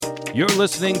You're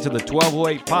listening to the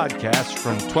 1208 podcast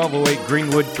from 1208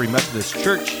 Greenwood Free Methodist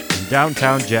Church in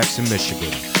downtown Jackson,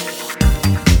 Michigan.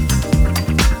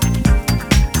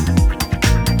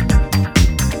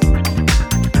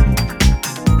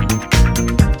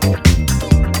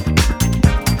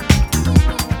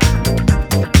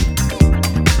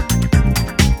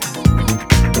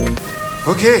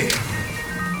 Okay,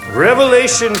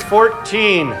 Revelation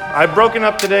 14. I've broken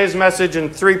up today's message in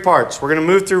three parts. We're going to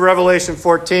move through Revelation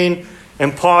 14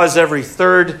 and pause every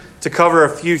third to cover a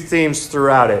few themes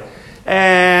throughout it.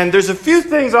 And there's a few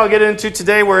things I'll get into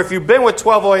today where if you've been with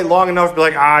 1208 long enough, you'll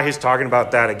be like, he's talking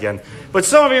about that again. But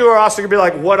some of you are also going to be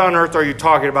like, what on earth are you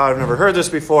talking about? I've never heard this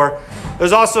before.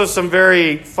 There's also some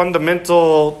very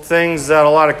fundamental things that a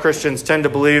lot of Christians tend to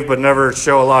believe but never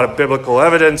show a lot of biblical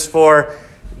evidence for,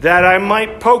 that I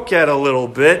might poke at a little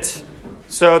bit.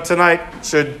 So tonight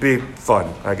should be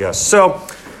fun, I guess. So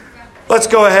let's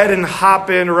go ahead and hop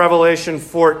into Revelation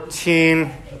 14,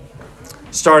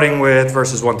 starting with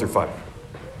verses 1 through 5.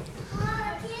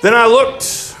 Then I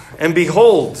looked, and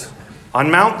behold,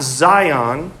 on Mount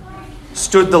Zion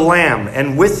stood the Lamb,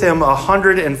 and with him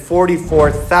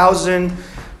 144,000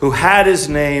 who had his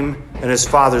name and his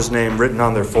Father's name written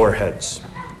on their foreheads.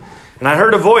 And I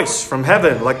heard a voice from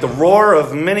heaven like the roar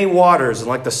of many waters and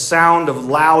like the sound of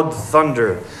loud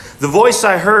thunder. The voice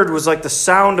I heard was like the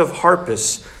sound of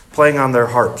harpists playing on their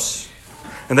harps.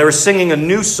 And they were singing a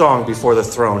new song before the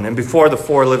throne and before the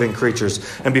four living creatures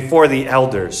and before the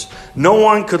elders. No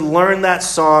one could learn that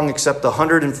song except the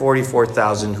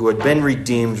 144,000 who had been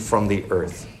redeemed from the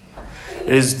earth.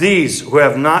 It is these who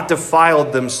have not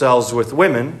defiled themselves with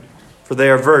women, for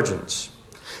they are virgins.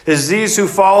 It is these who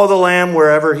follow the Lamb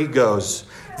wherever he goes.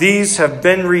 These have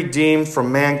been redeemed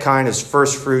from mankind as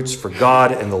firstfruits for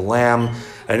God and the Lamb,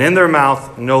 and in their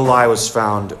mouth no lie was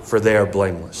found, for they are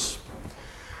blameless.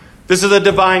 This is the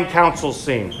divine council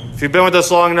scene. If you've been with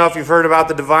us long enough, you've heard about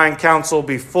the divine council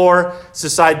before. It's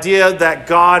this idea that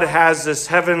God has this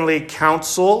heavenly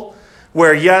council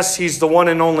where, yes, he's the one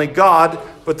and only God,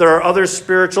 but there are other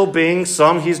spiritual beings.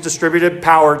 Some he's distributed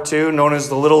power to, known as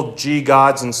the little g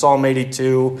gods in Psalm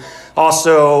 82.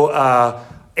 Also,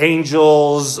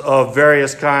 angels of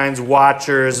various kinds,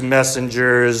 watchers,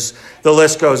 messengers. The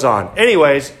list goes on.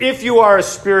 Anyways, if you are a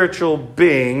spiritual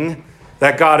being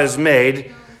that God has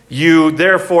made, you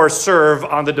therefore serve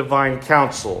on the divine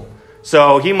council.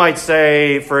 So he might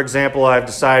say, for example, I've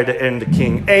decided to end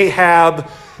King Ahab.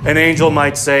 An angel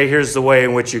might say, here's the way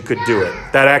in which you could do it.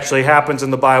 That actually happens in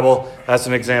the Bible. That's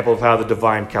an example of how the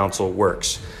divine council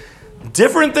works.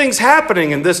 Different things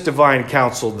happening in this divine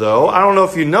council, though. I don't know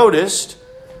if you noticed,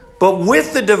 but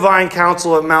with the divine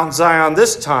council at Mount Zion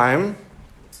this time,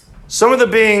 some of the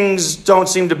beings don't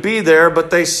seem to be there,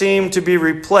 but they seem to be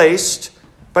replaced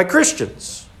by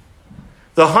Christians.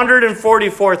 The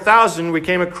 144,000 we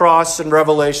came across in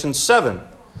Revelation 7.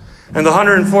 And the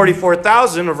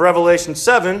 144,000 of Revelation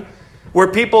 7 were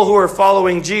people who were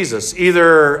following Jesus,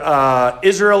 either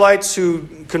Israelites who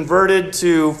converted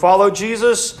to follow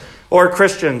Jesus or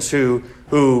Christians who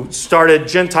started,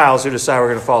 Gentiles who decided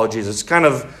we're going to follow Jesus. It's kind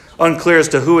of unclear as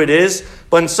to who it is,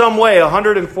 but in some way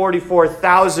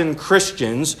 144,000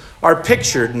 Christians are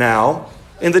pictured now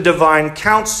in the divine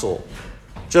council.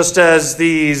 Just as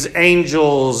these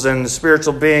angels and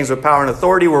spiritual beings with power and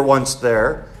authority were once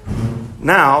there,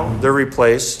 now they're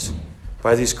replaced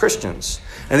by these Christians.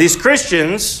 And these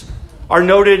Christians are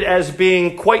noted as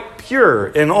being quite pure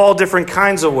in all different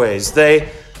kinds of ways.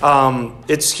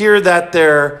 It's here that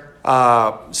they're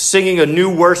singing a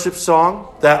new worship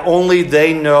song that only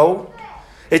they know.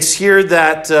 It's here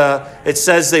that it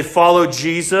says they follow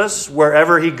Jesus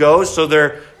wherever he goes. So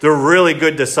they're really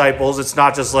good disciples. It's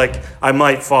not just like, I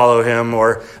might follow him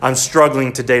or I'm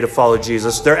struggling today to follow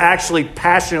Jesus. They're actually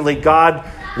passionately, God,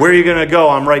 where are you going to go?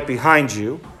 I'm right behind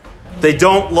you. They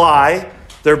don't lie.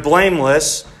 They're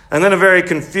blameless. And then a very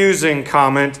confusing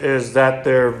comment is that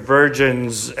they're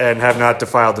virgins and have not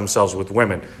defiled themselves with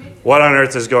women. What on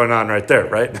earth is going on right there,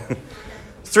 right?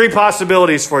 Three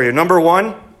possibilities for you. Number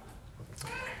one,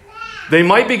 they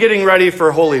might be getting ready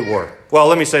for holy war. Well,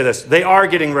 let me say this. They are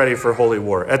getting ready for holy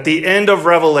war. At the end of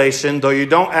Revelation, though you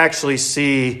don't actually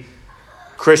see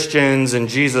Christians and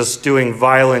Jesus doing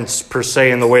violence per se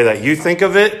in the way that you think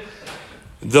of it,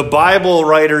 the Bible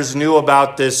writers knew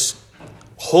about this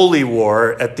holy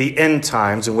war at the end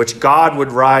times in which God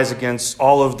would rise against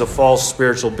all of the false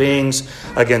spiritual beings,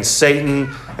 against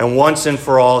Satan, and once and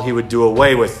for all he would do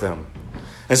away with them.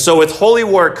 And so with holy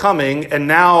war coming, and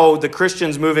now the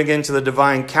Christians moving into the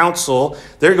divine council,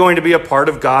 they're going to be a part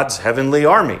of God's heavenly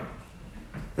army.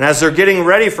 And as they're getting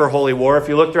ready for holy war, if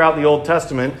you look throughout the Old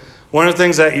Testament, one of the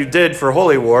things that you did for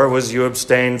Holy War was you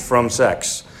abstained from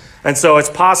sex. And so it's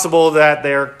possible that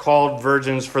they're called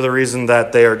virgins for the reason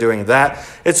that they are doing that.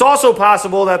 It's also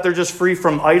possible that they're just free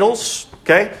from idols,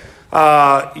 okay?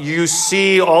 You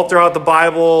see all throughout the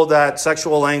Bible that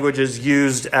sexual language is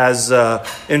used as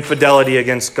infidelity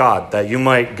against God, that you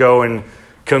might go and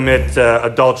commit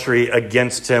adultery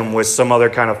against him with some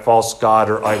other kind of false god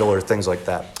or idol or things like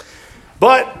that.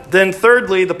 But then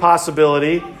thirdly, the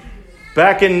possibility,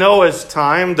 back in Noah's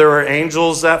time, there were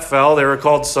angels that fell. They were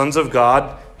called sons of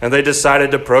God. And they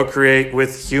decided to procreate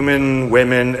with human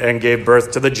women and gave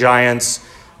birth to the giants,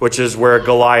 which is where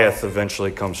Goliath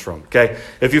eventually comes from. Okay,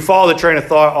 if you follow the train of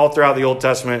thought all throughout the Old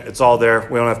Testament, it's all there.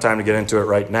 We don't have time to get into it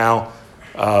right now,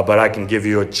 but I can give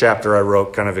you a chapter I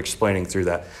wrote kind of explaining through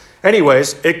that.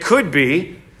 Anyways, it could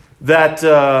be that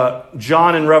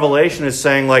John in Revelation is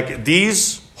saying, like,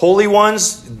 these holy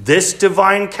ones, this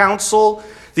divine council,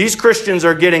 these Christians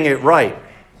are getting it right.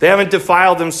 They haven't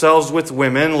defiled themselves with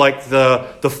women like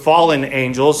the fallen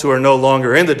angels who are no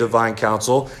longer in the divine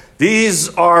council.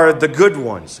 These are the good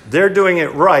ones. They're doing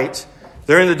it right.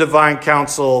 They're in the divine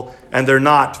council, and they're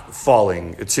not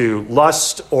falling to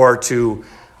lust or to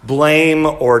blame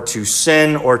or to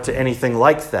sin or to anything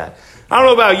like that. I don't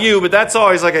know about you, but that's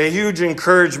always like a huge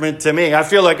encouragement to me. I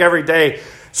feel like every day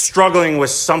struggling with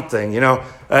something,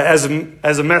 as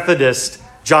a Methodist,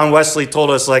 John Wesley told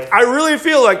us, like, I really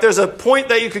feel like there's a point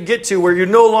that you could get to where you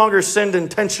no longer sinned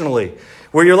intentionally,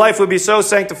 where your life would be so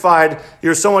sanctified,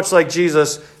 you're so much like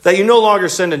Jesus, that you no longer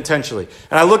sinned intentionally.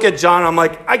 And I look at John, I'm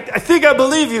like, I think I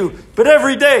believe you, but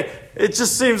every day it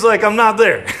just seems like I'm not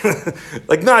there.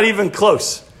 Like, not even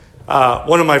close.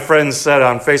 One of my friends said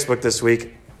on Facebook this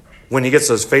week, when he gets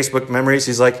those Facebook memories,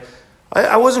 he's like,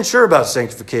 I wasn't sure about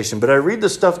sanctification, but I read the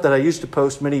stuff that I used to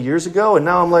post many years ago, and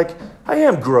now I'm like, I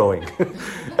am growing.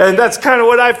 And that's kind of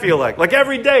what I feel like. Like,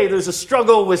 every day there's a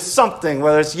struggle with something,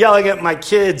 whether it's yelling at my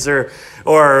kids or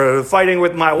fighting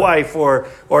with my wife or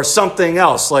something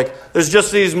else. Like, there's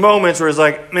just these moments where it's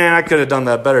like, man, I could have done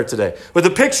that better today. But the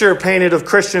picture painted of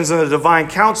Christians in the divine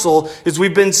council is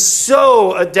we've been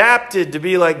so adapted to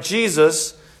be like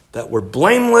Jesus that we're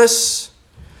blameless,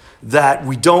 that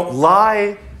we don't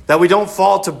lie, that we don't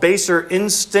fall to baser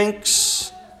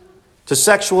instincts, to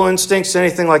sexual instincts,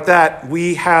 anything like that.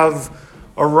 We have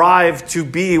arrived to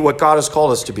be what God has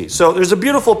called us to be. So there's a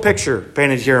beautiful picture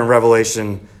painted here in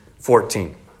Revelation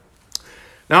 14.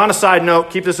 Now, on a side note,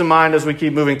 keep this in mind as we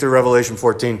keep moving through Revelation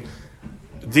 14.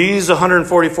 These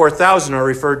 144,000 are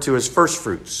referred to as first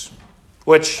fruits,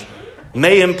 which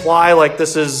may imply like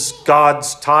this is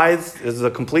God's tithe, is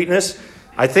the completeness.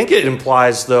 I think it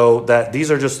implies, though, that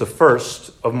these are just the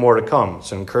first of more to come.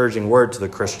 It's an encouraging word to the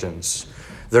Christians.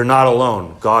 They're not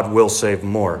alone. God will save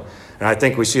more. And I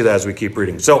think we see that as we keep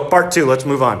reading. So, part 2, let's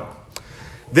move on.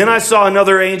 Then I saw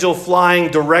another angel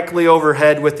flying directly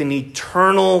overhead with an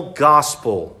eternal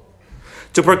gospel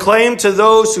to proclaim to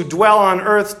those who dwell on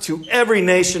earth, to every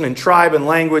nation and tribe and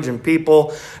language and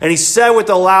people. And he said with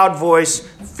a loud voice,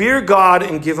 "Fear God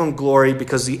and give him glory,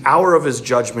 because the hour of his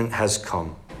judgment has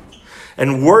come.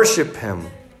 And worship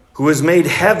him who has made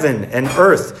heaven and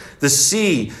earth, the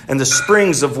sea and the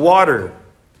springs of water."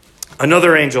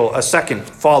 Another angel, a second,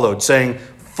 followed, saying,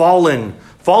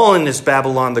 Fallen is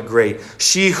Babylon the Great,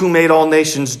 she who made all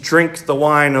nations drink the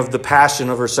wine of the passion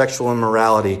of her sexual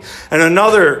immorality. And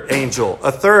another angel,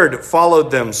 a third,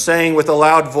 followed them, saying with a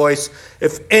loud voice,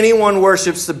 "If anyone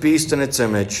worships the beast and its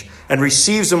image, and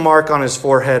receives a mark on his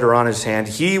forehead or on his hand,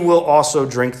 he will also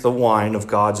drink the wine of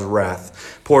God's wrath,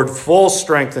 poured full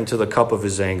strength into the cup of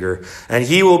his anger. And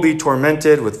he will be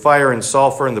tormented with fire and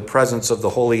sulfur in the presence of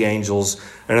the holy angels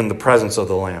and in the presence of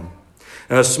the Lamb.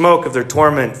 And the smoke of their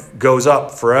torment goes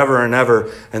up forever and ever,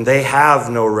 and they have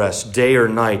no rest, day or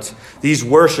night, these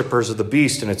worshipers of the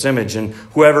beast and its image, and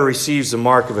whoever receives the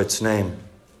mark of its name.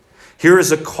 Here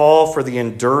is a call for the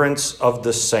endurance of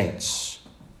the saints,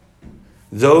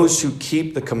 those who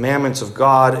keep the commandments of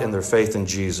God and their faith in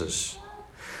Jesus.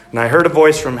 And I heard a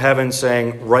voice from heaven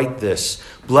saying, "Write this,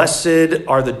 blessed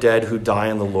are the dead who die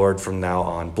in the Lord from now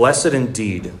on. Blessed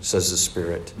indeed, says the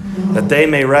Spirit, that they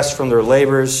may rest from their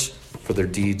labors, for their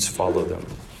deeds follow them."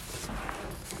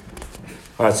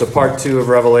 All right, so part 2 of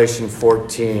Revelation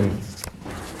 14.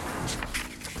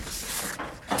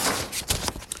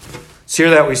 It's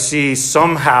here that we see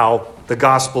somehow the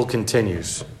gospel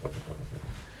continues.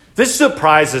 This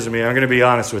surprises me, I'm going to be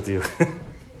honest with you.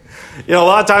 A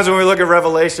lot of times when we look at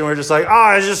Revelation, we're just like,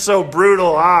 it's just so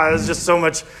brutal. There's just so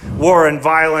much war and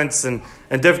violence and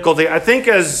difficulty. I think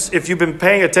if you've been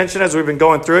paying attention as we've been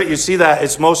going through it, you see that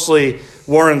it's mostly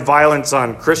war and violence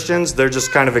on Christians. They're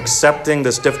just kind of accepting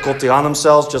this difficulty on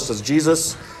themselves, just as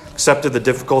Jesus accepted the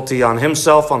difficulty on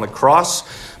himself on the cross.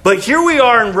 But here we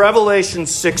are in Revelation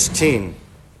 16.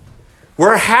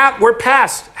 We're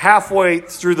past halfway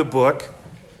through the book.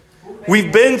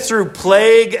 We've been through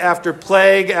plague after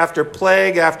plague after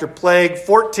plague after plague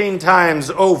 14 times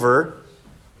over.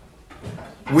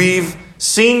 We've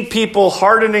seen people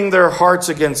hardening their hearts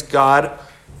against God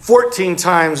 14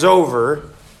 times over.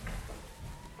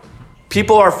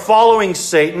 People are following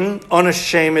Satan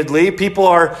unashamedly. People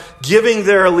are giving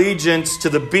their allegiance to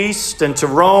the beast and to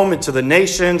Rome and to the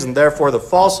nations and therefore the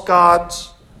false gods.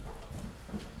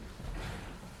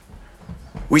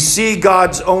 We see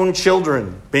God's own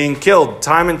children being killed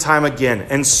time and time again.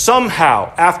 And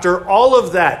somehow, after all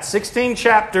of that, 14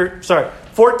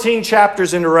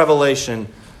 chapters into Revelation,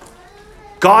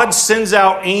 God sends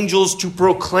out angels to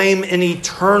proclaim an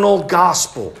eternal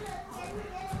gospel.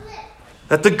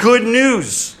 That the good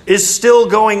news is still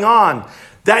going on.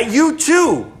 That you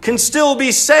too can still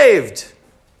be saved.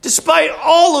 Despite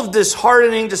all of this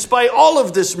hardening, despite all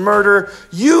of this murder,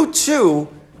 you too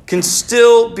can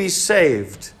still be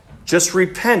saved. Just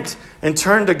repent and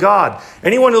turn to God.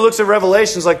 Anyone who looks at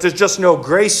Revelations like there's just no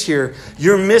grace here,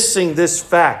 you're missing this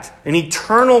fact. An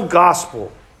eternal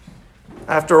gospel,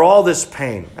 after all this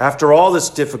pain, after all this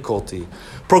difficulty,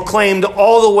 proclaimed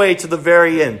all the way to the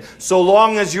very end. So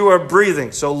long as you are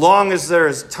breathing, so long as there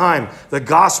is time, the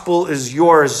gospel is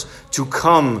yours to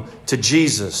come to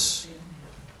Jesus.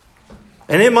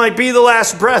 And it might be the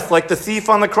last breath, like the thief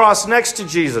on the cross next to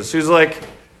Jesus, who's like,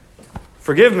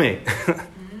 forgive me.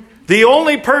 The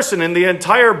only person in the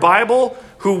entire Bible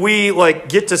who we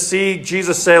get to see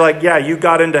Jesus say, yeah, you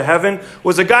got into heaven,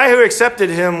 was a guy who accepted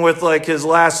him with his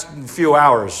last few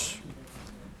hours.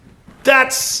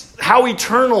 That's how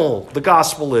eternal the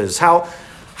gospel is. How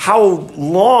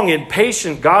long and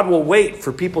patient God will wait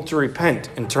for people to repent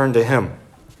and turn to him.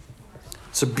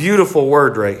 It's a beautiful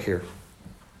word right here.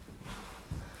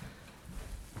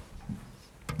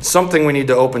 Something we need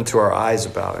to open to our eyes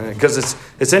about. Because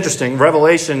it's interesting.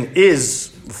 Revelation is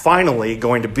finally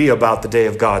going to be about the day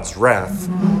of God's wrath.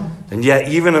 And yet,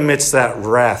 even amidst that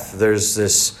wrath, there's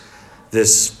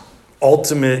this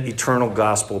ultimate eternal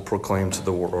gospel proclaimed to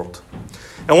the world.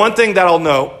 And one thing that I'll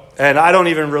note, and I don't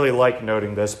even really like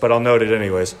noting this, but I'll note it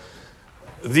anyways.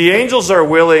 The angels are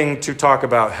willing to talk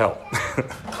about hell.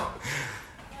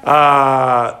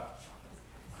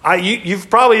 You've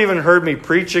probably even heard me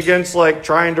preach against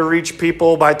trying to reach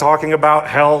people by talking about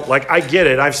hell. I get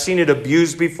it. I've seen it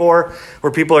abused before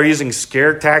where people are using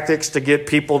scare tactics to get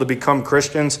people to become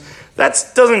Christians. That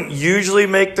doesn't usually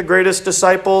make the greatest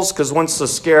disciples because once the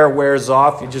scare wears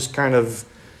off, you just kind of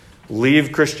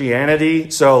leave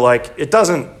Christianity. So it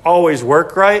doesn't always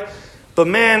work right. But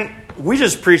man, we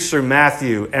just preached through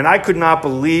Matthew and I could not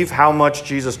believe how much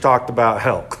Jesus talked about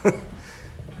hell.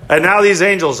 And now these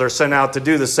angels are sent out to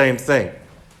do the same thing.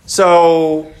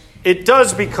 So it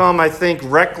does become, I think,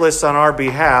 reckless on our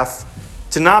behalf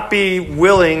to not be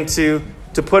willing to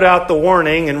put out the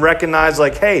warning and recognize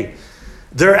hey,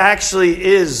 there actually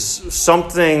is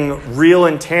something real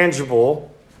and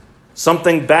tangible,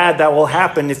 something bad that will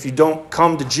happen if you don't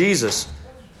come to Jesus.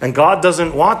 And God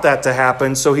doesn't want that to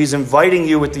happen, so he's inviting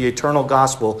you with the eternal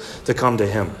gospel to come to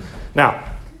him. Now,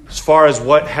 as far as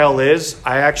what hell is,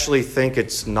 I actually think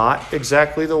it's not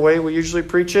exactly the way we usually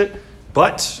preach it,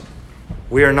 but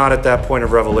we are not at that point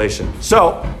of Revelation.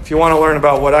 So, if you want to learn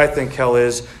about what I think hell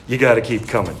is, you got to keep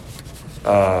coming.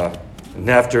 And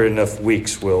after enough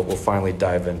weeks, we'll finally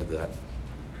dive into that.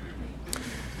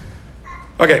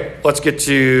 Okay, let's get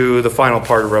to the final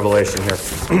part of Revelation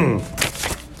here.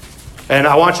 And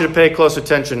I want you to pay close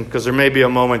attention because there may be a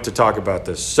moment to talk about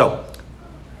this. So,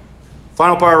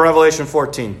 final part of Revelation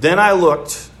 14. Then I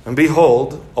looked, and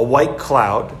behold, a white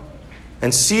cloud,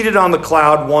 and seated on the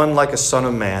cloud one like a son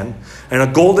of man, and a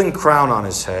golden crown on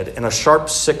his head, and a sharp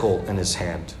sickle in his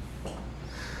hand.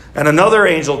 And another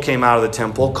angel came out of the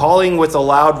temple, calling with a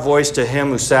loud voice to him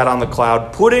who sat on the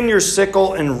cloud, "Put in your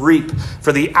sickle and reap,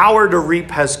 for the hour to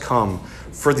reap has come,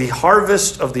 for the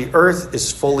harvest of the earth is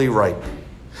fully ripe."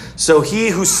 So he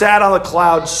who sat on the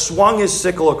cloud swung his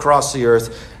sickle across the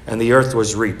earth, and the earth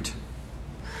was reaped.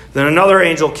 Then another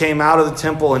angel came out of the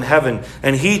temple in heaven,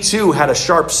 and he too had a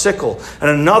sharp sickle. And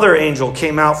another angel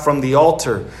came out from the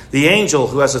altar, the angel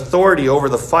who has authority over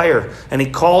the fire. And he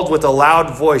called with a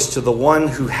loud voice to the one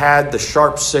who had the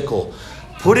sharp sickle,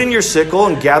 "Put in your sickle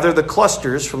and gather the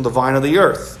clusters from the vine of the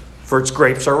earth, for its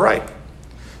grapes are ripe."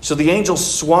 So the angel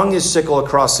swung his sickle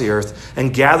across the earth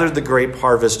and gathered the grape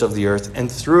harvest of the earth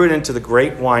and threw it into the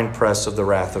great winepress of the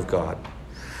wrath of God.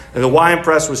 And the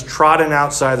winepress was trodden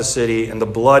outside the city, and the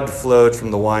blood flowed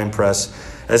from the winepress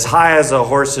as high as a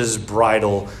horse's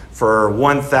bridle for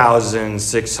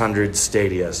 1,600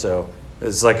 stadia. So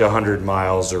it's like 100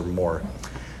 miles or more.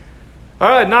 All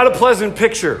right, not a pleasant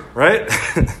picture, right?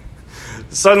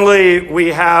 Suddenly we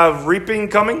have reaping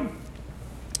coming.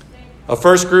 A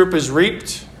first group is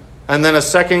reaped, and then a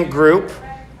second group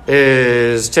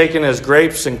is taken as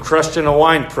grapes and crushed in a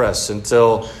wine press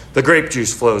until the grape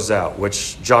juice flows out,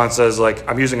 which John says, like,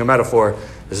 I'm using a metaphor,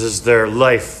 this is their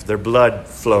life, their blood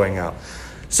flowing out.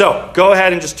 So go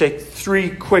ahead and just take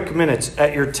 3 quick minutes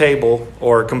at your table,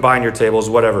 or combine your tables,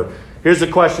 whatever. Here's the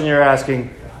question you're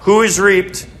asking: who is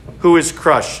reaped? Who is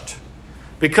crushed?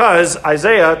 Because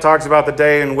Isaiah talks about the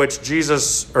day in which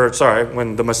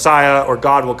when the Messiah or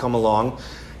God will come along,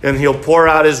 and he'll pour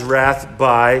out his wrath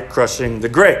by crushing the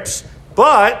grapes.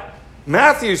 But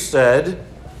Matthew said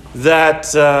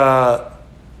that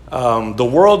the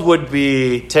world would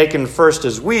be taken first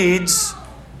as weeds,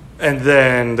 and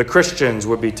then the Christians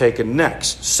would be taken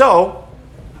next. So,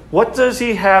 what does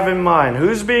he have in mind?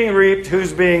 Who's being reaped?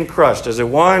 Who's being crushed? Is it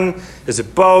one? Is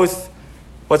it both?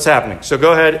 What's happening? So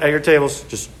go ahead at your tables,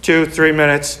 just 2-3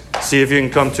 minutes. See if you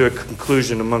can come to a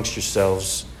conclusion amongst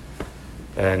yourselves.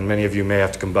 And many of you may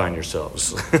have to combine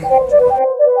yourselves.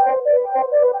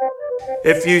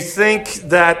 If you think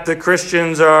that the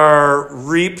Christians are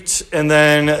reaped and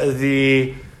then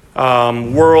the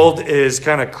world is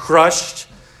kind of crushed,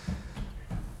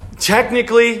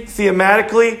 technically,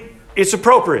 thematically, it's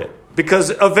appropriate. Because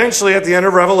eventually at the end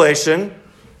of Revelation,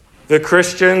 the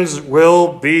Christians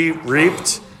will be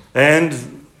reaped and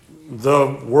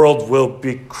the world will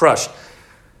be crushed.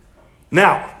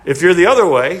 Now, if you're the other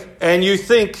way and you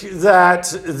think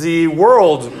that the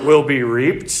world will be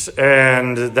reaped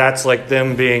and that's like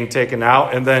them being taken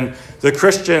out and then the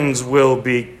Christians will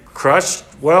be crushed,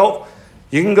 well,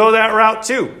 you can go that route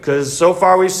too, because so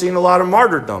far we've seen a lot of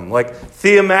martyrdom, like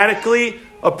thematically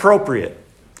appropriate.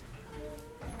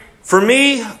 For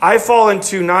me, I fall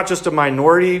into not just a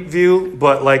minority view,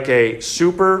 but like a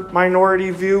super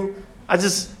minority view.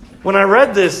 When I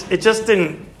read this, it just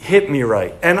didn't hit me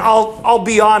right. And I'll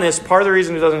be honest, part of the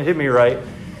reason it doesn't hit me right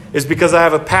is because I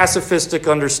have a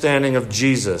pacifistic understanding of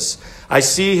Jesus. I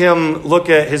see him look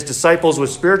at his disciples with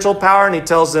spiritual power, and he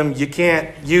tells them, you can't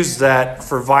use that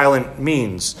for violent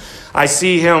means. I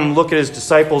see him look at his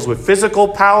disciples with physical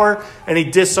power, and he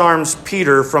disarms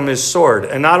Peter from his sword.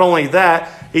 And not only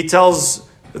that, he tells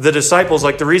the disciples,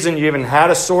 like, the reason you even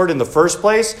had a sword in the first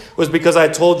place was because I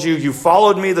told you, you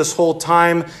followed me this whole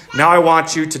time. Now I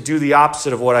want you to do the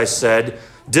opposite of what I said.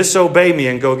 Disobey me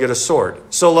and go get a sword.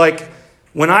 So, like,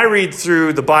 when I read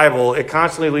through the Bible, it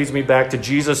constantly leads me back to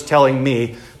Jesus telling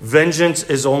me, vengeance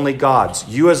is only God's.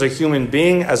 You as a human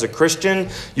being, as a Christian,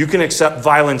 you can accept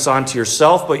violence onto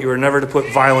yourself, but you are never to put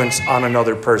violence on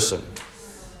another person.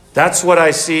 That's what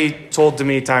I see told to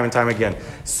me time and time again.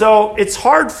 So it's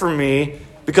hard for me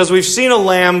because we've seen a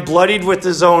lamb bloodied with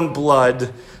his own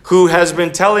blood who has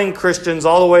been telling Christians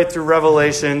all the way through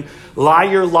Revelation, lie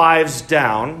your lives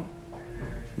down,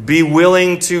 be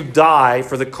willing to die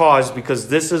for the cause because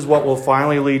this is what will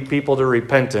finally lead people to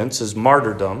repentance, is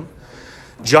martyrdom.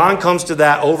 John comes to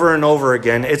that over and over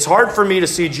again. It's hard for me to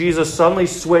see Jesus suddenly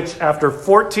switch after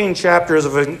 14 chapters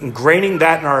of ingraining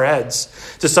that in our heads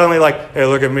to suddenly like, hey,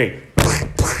 look at me.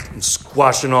 I'm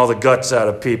squashing all the guts out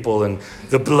of people and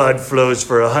the blood flows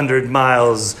for 100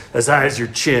 miles as high as your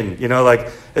chin. You know, like,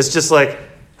 it's just like,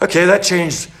 okay, that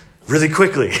changed really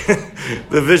quickly.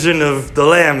 The vision of the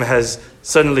Lamb has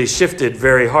suddenly shifted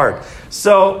very hard.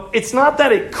 So it's not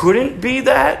that it couldn't be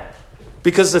that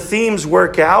because the themes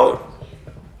work out.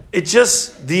 It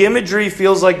just, the imagery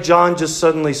feels like John just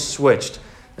suddenly switched.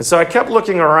 And so I kept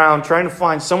looking around, trying to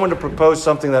find someone to propose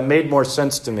something that made more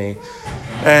sense to me.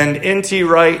 And N.T.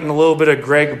 Wright and a little bit of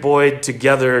Greg Boyd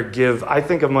together give, I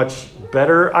think, a much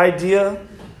better idea,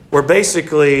 where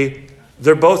basically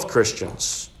they're both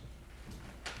Christians.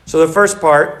 So the first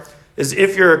part is,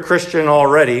 if you're a Christian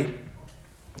already,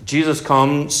 Jesus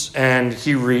comes and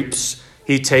he reaps,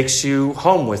 he takes you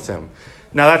home with him.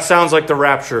 Now, that sounds like the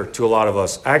rapture to a lot of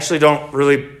us. I actually don't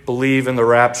really believe in the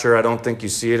rapture. I don't think you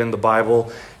see it in the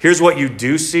Bible. Here's what you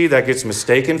do see that gets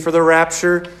mistaken for the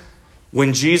rapture.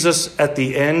 When Jesus, at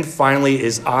the end, finally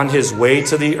is on his way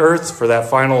to the earth for that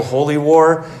final holy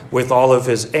war with all of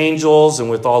his angels and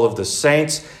with all of the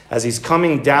saints, as he's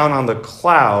coming down on the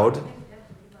cloud,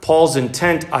 Paul's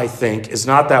intent, I think, is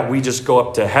not that we just go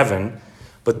up to heaven,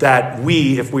 but that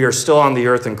we, if we are still on the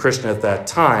earth and Christian at that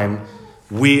time,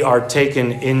 we are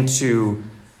taken into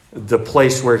the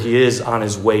place where he is on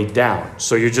his way down.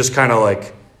 So you're just kind of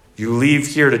like You leave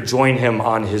here to join him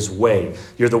on his way.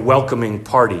 You're the welcoming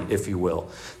party, if you will.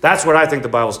 That's what I think the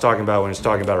Bible's talking about when it's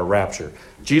talking about a rapture.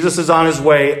 Jesus is on his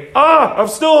way. I'm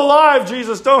still alive,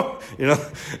 Jesus, don't.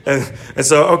 And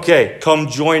so, okay, come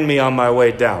join me on my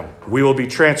way down. We will be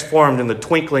transformed in the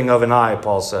twinkling of an eye,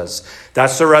 Paul says.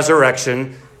 That's the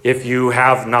resurrection. If you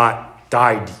have not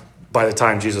died by the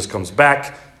time Jesus comes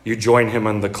back, you join him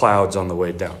in the clouds on the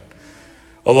way down,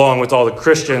 along with all the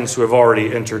Christians who have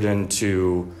already entered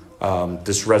into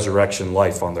this resurrection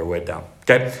life on their way down.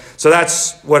 Okay, so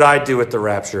that's what I do at the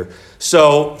rapture.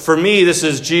 So for me, this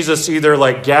is Jesus either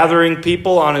like gathering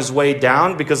people on his way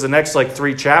down, because the next like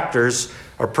 3 chapters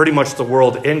are pretty much the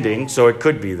world ending, so it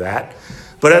could be that.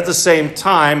 But at the same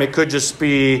time, it could just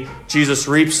be Jesus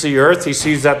reaps the earth. He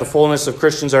sees that the fullness of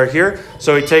Christians are here,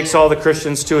 so he takes all the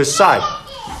Christians to his side.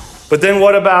 But then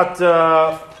what about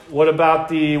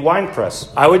the winepress?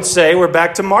 I would say we're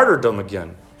back to martyrdom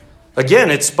again.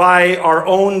 Again, it's by our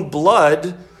own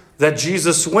blood that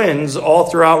Jesus wins all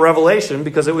throughout Revelation,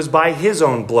 because it was by his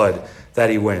own blood that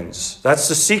he wins. That's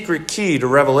the secret key to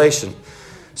Revelation.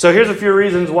 So here's a few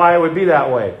reasons why it would be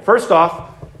that way. First off,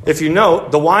 if you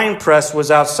note, the winepress was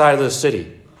outside of the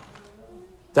city.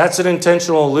 That's an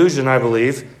intentional illusion, I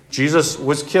believe. Jesus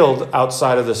was killed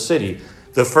outside of the city.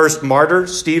 The first martyr,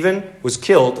 Stephen, was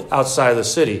killed outside of the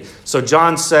city. So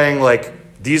John's saying, like,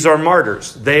 these are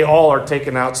martyrs. They all are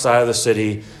taken outside of the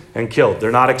city and killed.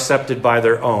 They're not accepted by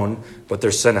their own, but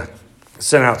they're sent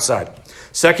outside.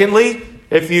 Secondly,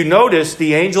 if you notice,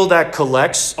 the angel that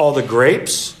collects all the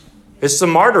grapes, it's the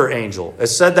martyr angel. It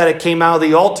said that it came out of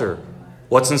the altar.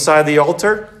 What's inside the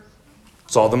altar?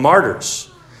 It's all the martyrs.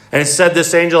 And it said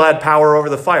this angel had power over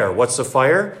the fire. What's the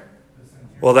fire?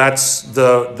 Well, that's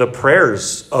the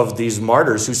prayers of these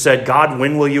martyrs who said, God,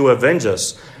 when will you avenge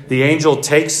us? The angel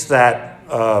takes that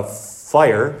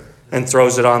fire and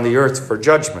throws it on the earth for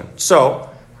judgment. So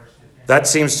that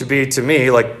seems to be, to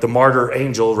me, like the martyr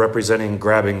angel representing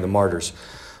grabbing the martyrs.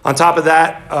 On top of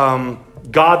that,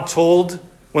 God told,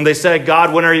 when they said,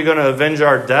 God, when are you going to avenge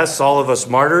our deaths, all of us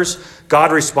martyrs?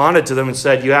 God responded to them and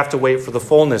said, you have to wait for the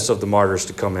fullness of the martyrs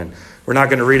to come in. We're not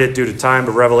going to read it due to time,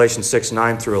 but Revelation 6,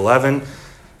 9 through 11,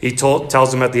 he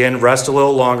tells them at the end, rest a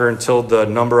little longer until the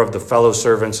number of the fellow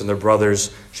servants and their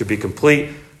brothers should be complete,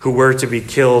 who were to be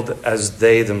killed as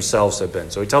they themselves have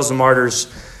been. So he tells the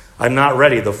martyrs, I'm not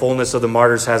ready. The fullness of the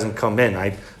martyrs hasn't come in.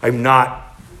 I'm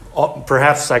not,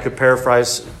 perhaps I could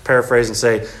paraphrase and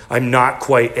say, I'm not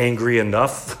quite angry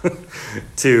enough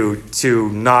to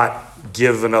not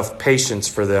give enough patience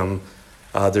for them.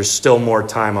 There's still more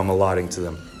time I'm allotting to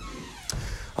them.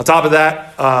 On top of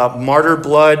that, martyr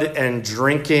blood and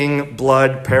drinking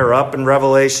blood pair up in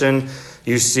Revelation.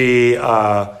 You see,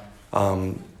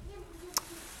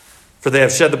 for they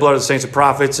have shed the blood of the saints and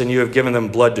prophets, and you have given them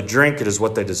blood to drink. It is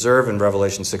what they deserve in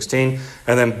Revelation 16.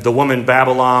 And then the woman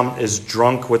Babylon is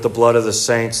drunk with the blood of the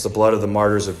saints, the blood of the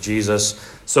martyrs of Jesus.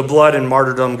 So blood and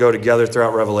martyrdom go together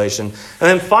throughout Revelation. And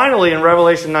then finally in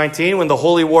Revelation 19, when the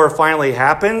holy war finally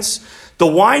happens, the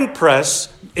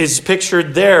winepress is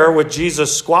pictured there with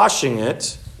Jesus squashing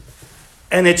it.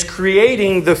 And it's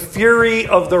creating the fury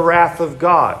of the wrath of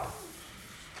God.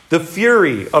 The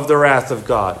fury of the wrath of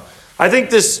God. I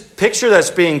think this picture that's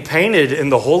being painted in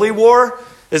the Holy War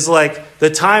is like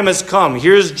the time has come.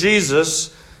 Here's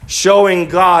Jesus showing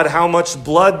God how much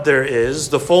blood there is,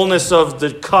 the fullness of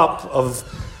the cup of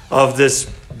this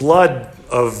blood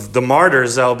of the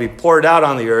martyrs that will be poured out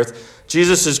on the earth.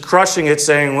 Jesus is crushing it,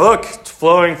 saying, look, it's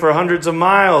flowing for hundreds of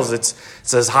miles.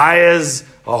 It's as high as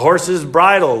a horse's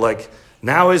bridle. Like,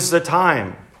 now is the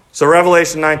time. So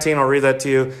Revelation 19, I'll read that to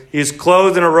you. He's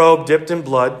clothed in a robe dipped in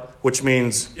blood, which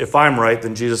means, if I'm right,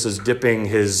 then Jesus is dipping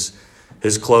his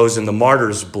clothes in the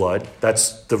martyr's blood.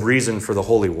 That's the reason for the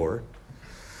Holy War.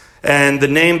 And the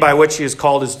name by which he is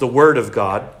called is the Word of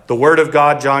God. The Word of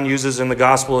God John uses in the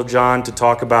Gospel of John to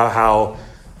talk about how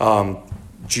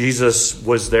Jesus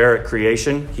was there at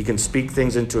creation. He can speak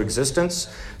things into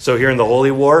existence. So here in the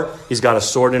Holy War, he's got a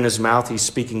sword in his mouth. He's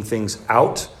speaking things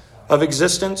out of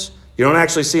existence. You don't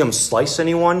actually see him slice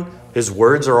anyone. His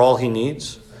words are all he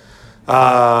needs.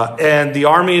 And the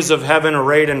armies of heaven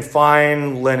arrayed in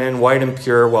fine linen, white and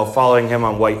pure, while following him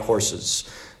on white horses.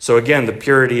 So again, the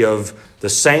purity of the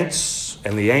saints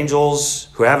and the angels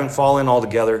who haven't fallen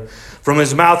altogether. From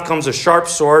his mouth comes a sharp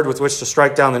sword with which to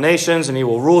strike down the nations, and he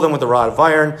will rule them with a rod of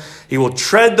iron. He will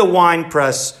tread the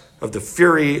winepress of the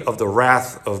fury of the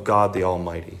wrath of God the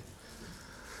Almighty.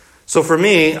 So for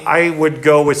me, I would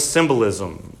go with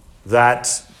symbolism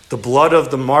that the blood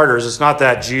of the martyrs, it's not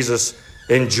that Jesus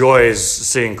enjoys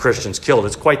seeing Christians killed.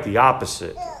 It's quite the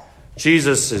opposite.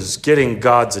 Jesus is getting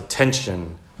God's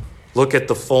attention Look at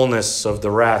the fullness of the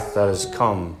wrath that has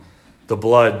come, the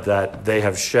blood that they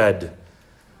have shed.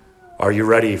 Are you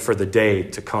ready for the day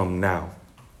to come now?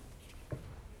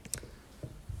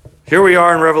 Here we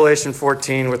are in Revelation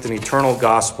 14 with an eternal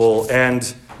gospel. And,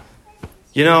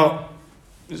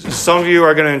 some of you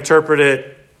are going to interpret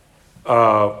it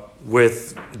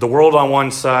with the world on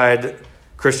one side,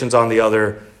 Christians on the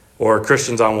other, or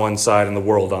Christians on one side and the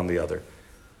world on the other.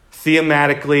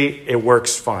 Thematically, it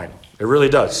works fine. It really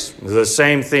does. The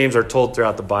same themes are told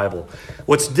throughout the Bible.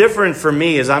 What's different for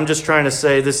me is I'm just trying to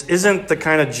say this isn't the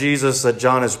kind of Jesus that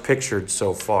John has pictured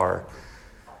so far.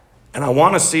 And I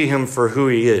want to see him for who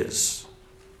he is.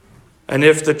 And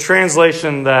if the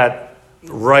translation that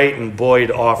Wright and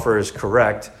Boyd offer is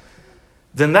correct,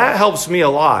 then that helps me a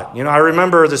lot. I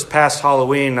remember this past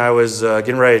Halloween, I was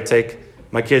getting ready to take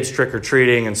my kids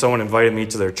trick-or-treating, and someone invited me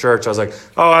to their church. I was like,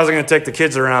 I was going to take the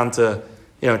kids around to,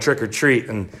 trick-or-treat.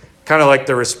 And kind of like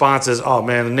the response is, oh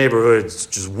man, the neighborhood's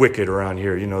just wicked around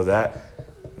here. You know that?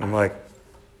 And I'm like,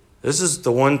 this is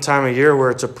the one time of year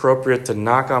where it's appropriate to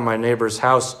knock on my neighbor's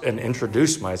house and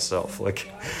introduce myself.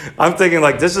 Like, I'm thinking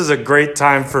like this is a great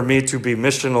time for me to be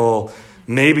missional,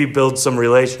 maybe build some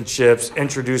relationships,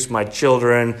 introduce my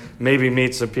children, maybe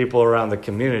meet some people around the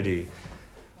community.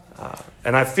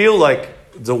 And I feel like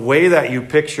the way that you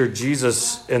picture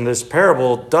Jesus in this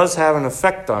parable does have an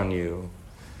effect on you.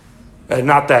 And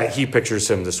not that he pictures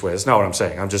him this way. That's not what I'm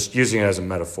saying. I'm just using it as a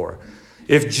metaphor.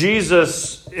 If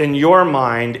Jesus, in your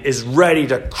mind, is ready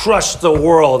to crush the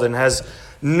world and has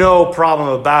no problem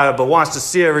about it, but wants to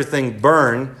see everything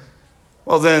burn,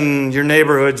 well, then your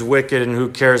neighborhood's wicked and who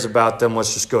cares about them?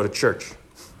 Let's just go to church.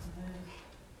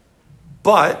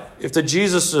 But if the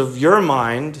Jesus of your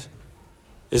mind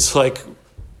is like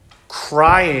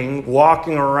crying,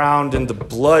 walking around in the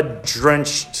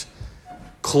blood-drenched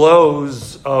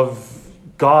clothes of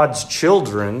God's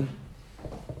children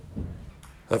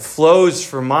that flows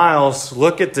for miles,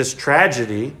 look at this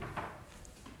tragedy,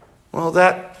 well,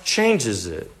 that changes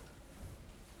it.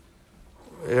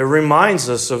 It reminds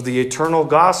us of the eternal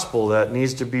gospel that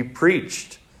needs to be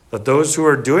preached, that those who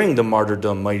are doing the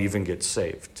martyrdom might even get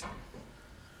saved.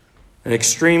 An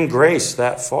extreme grace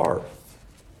that far.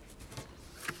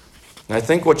 And I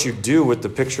think what you do with the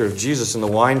picture of Jesus in the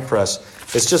winepress,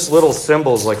 it's just little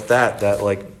symbols like that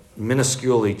like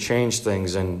minusculely change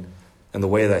things in the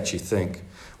way that you think.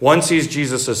 One sees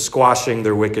Jesus as squashing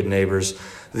their wicked neighbors.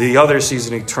 The other sees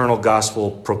an eternal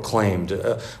gospel proclaimed.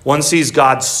 One sees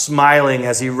God smiling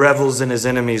as he revels in his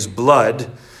enemy's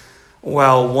blood,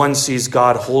 while one sees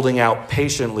God holding out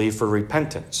patiently for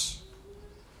repentance.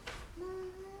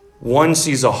 One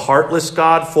sees a heartless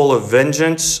God full of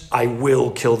vengeance, I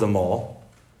will kill them all.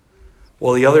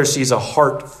 While the other sees a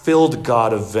heart-filled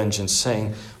God of vengeance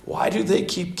saying, why do they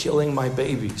keep killing my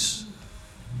babies?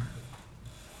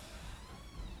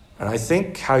 And I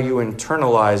think how you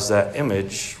internalize that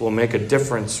image will make a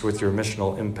difference with your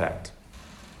missional impact.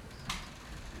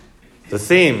 The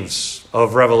themes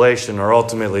of Revelation are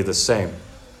ultimately the same.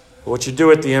 But what you do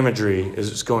with the imagery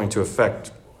is going to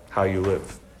affect how you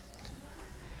live.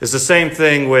 It's the same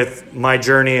thing with my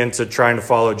journey into trying to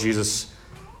follow Jesus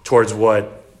towards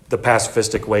the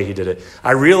pacifistic way he did it.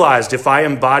 I realized if I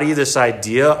embody this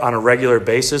idea on a regular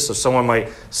basis, if someone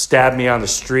might stab me on the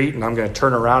street and I'm going to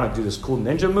turn around and do this cool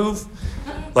ninja move,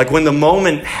 like when the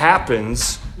moment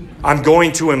happens, I'm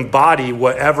going to embody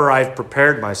whatever I've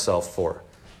prepared myself for.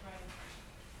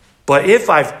 But if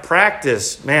I've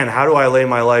practiced, how do I lay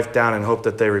my life down and hope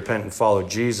that they repent and follow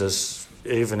Jesus,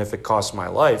 even if it costs my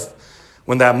life?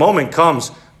 When that moment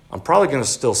comes, I'm probably going to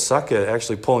still suck at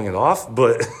actually pulling it off,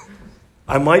 but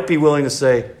I might be willing to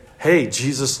say, hey,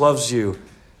 Jesus loves you.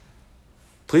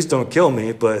 Please don't kill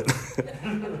me, but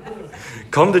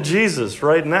come to Jesus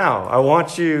right now. I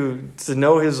want you to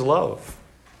know his love.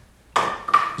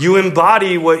 You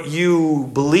embody what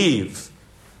you believe.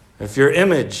 If your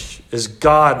image is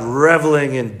God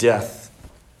reveling in death,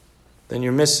 then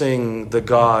you're missing the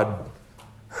God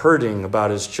hurting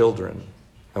about his children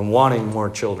and wanting more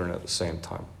children at the same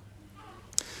time.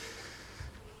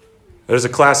 There's a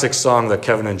classic song that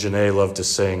Kevin and Janae love to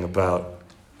sing about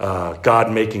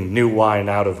God making new wine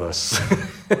out of us.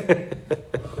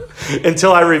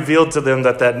 Until I revealed to them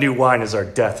that new wine is our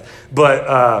death.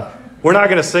 But we're not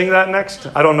going to sing that next.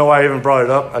 I don't know why I even brought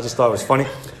it up. I just thought it was funny.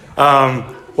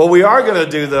 What we are going to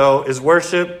do, though, is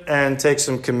worship and take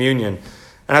some communion.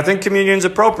 And I think communion is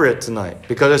appropriate tonight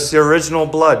because it's the original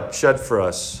blood shed for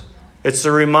us. It's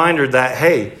a reminder that,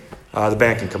 hey, the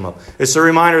band can come up. It's a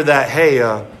reminder that,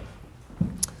 hey,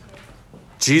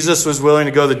 Jesus was willing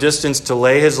to go the distance to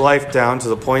lay his life down to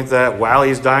the point that while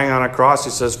he's dying on a cross, he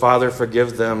says, Father,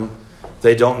 forgive them,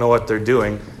 they don't know what they're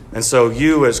doing. And so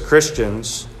you as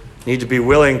Christians need to be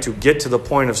willing to get to the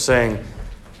point of saying,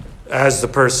 as the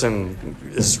person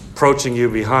is approaching you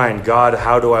behind, God,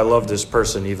 how do I love this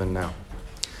person even now?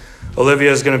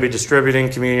 Olivia is going to be distributing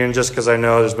communion just because I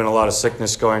know there's been a lot of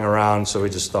sickness going around, so we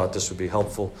just thought this would be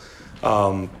helpful.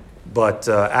 But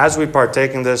as we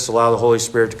partake in this, allow the Holy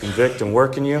Spirit to convict and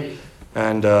work in you,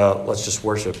 and let's just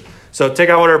worship. So take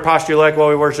out whatever posture you like while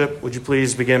we worship. Would you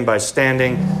please begin by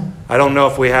standing? I don't know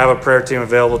if we have a prayer team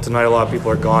available tonight. A lot of people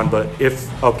are gone, but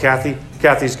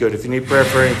Kathy's good. If you need prayer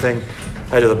for anything,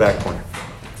 head to the back corner.